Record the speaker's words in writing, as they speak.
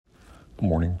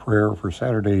Morning prayer for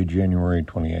Saturday, January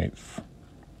 28th.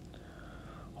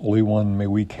 Holy One, may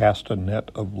we cast a net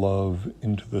of love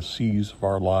into the seas of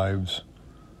our lives.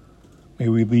 May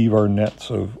we leave our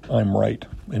nets of I'm right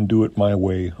and do it my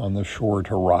way on the shore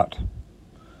to rot.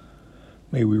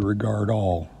 May we regard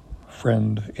all,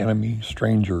 friend, enemy,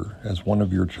 stranger, as one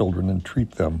of your children and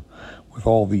treat them with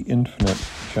all the infinite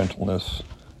gentleness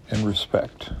and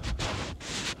respect.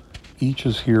 Each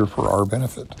is here for our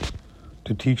benefit,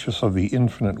 to teach us of the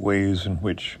infinite ways in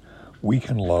which we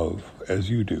can love as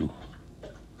you do.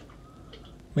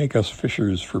 Make us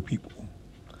fishers for people,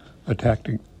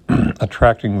 attracting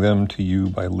them to you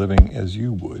by living as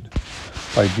you would,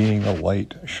 by being a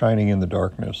light shining in the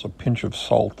darkness, a pinch of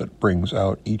salt that brings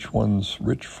out each one's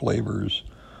rich flavors,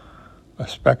 a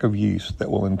speck of yeast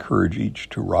that will encourage each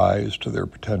to rise to their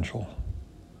potential.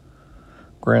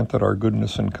 Grant that our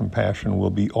goodness and compassion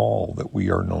will be all that we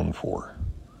are known for.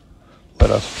 Let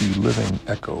us be living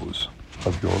echoes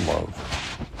of your love.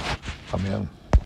 Amen.